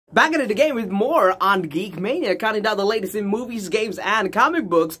Back at it again with more on GeekMania, counting down the latest in movies, games, and comic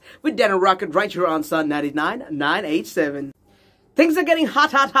books with Dan and Rocket right here on Sun 99.987. Things are getting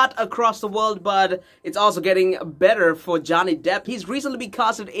hot across the world, but it's also getting better for Johnny Depp. He's recently been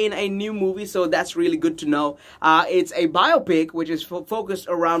casted in a new movie, so that's really good to know. It's a biopic, which is focused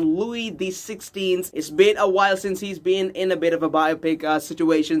around Louis XVI. It's been a while since he's been in a bit of a biopic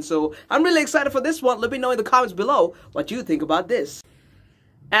situation, so I'm really excited for this one. Let me know in the comments below what you think about this.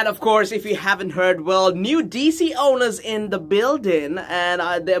 And of course, if you haven't heard, well, new DC owners in the building, and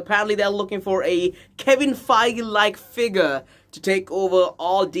apparently they're looking for a Kevin Feige-like figure to take over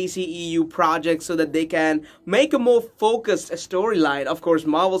all DCEU projects so that they can make a more focused storyline. Of course,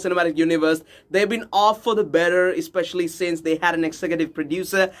 Marvel Cinematic Universe, they've been off for the better, especially since they had an executive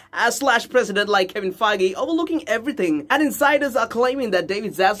producer / president like Kevin Feige overlooking everything. And insiders are claiming that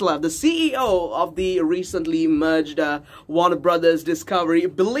David Zaslav, the CEO of the recently merged Warner Brothers Discovery,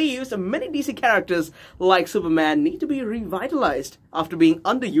 believes many DC characters like Superman need to be revitalized after being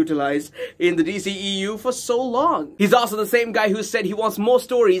underutilized in the DCEU for so long. He's also the same guy who said he wants more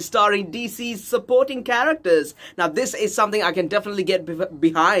stories starring DC's supporting characters. Now this is something I can definitely get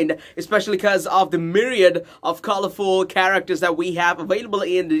behind, especially because of the myriad of colorful characters that we have available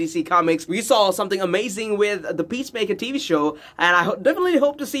in the DC Comics. We saw something amazing with the Peacemaker TV show, and I definitely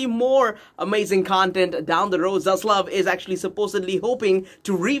hope to see more amazing content down the road. Zaslav is actually supposedly hoping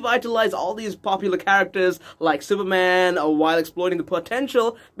to revitalize all these popular characters like Superman while exploiting the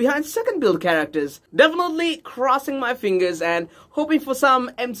potential behind second build characters. Definitely crossing my fingers and hoping for some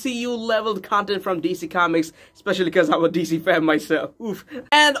MCU leveled content from DC Comics, especially because I'm a DC fan myself. Oof.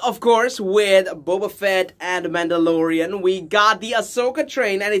 And of course, with Boba Fett and Mandalorian, we got the Ahsoka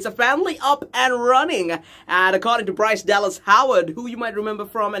train, and it's apparently up and running. And according to Bryce Dallas Howard, who you might remember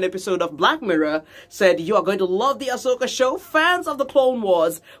from an episode of Black Mirror, said, "You are going to love the Ahsoka show. Fans of the Clone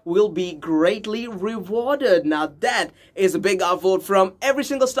Wars will be greatly rewarded." Now that is a big upvote from every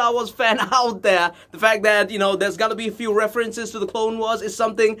single Star Wars fan out there. The fact that, you know, there's gonna be a few references to the Clone Wars is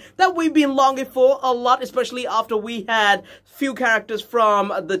something that we've been longing for a lot, especially after we had few characters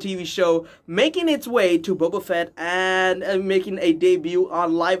from the TV show making its way to Boba Fett and making a debut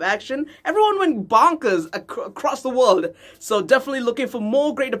on live action. Everyone went bonkers across the world, so definitely looking for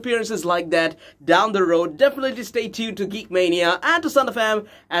more great appearances like that down the road. Definitely stay tuned to GeekMania and to Son of Fam,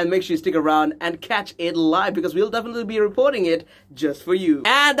 and make sure you stick around and catch it live, because we'll definitely be reporting it just for you.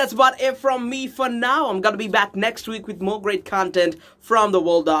 And that's about it from me for now. I'm gonna be back next week with more great content from the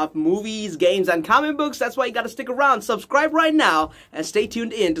world of movies, games, and comic books. That's why you gotta stick around, subscribe right now, and stay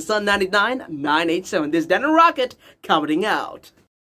tuned in to Sun 99.987. This is Dan and Rocket commenting out.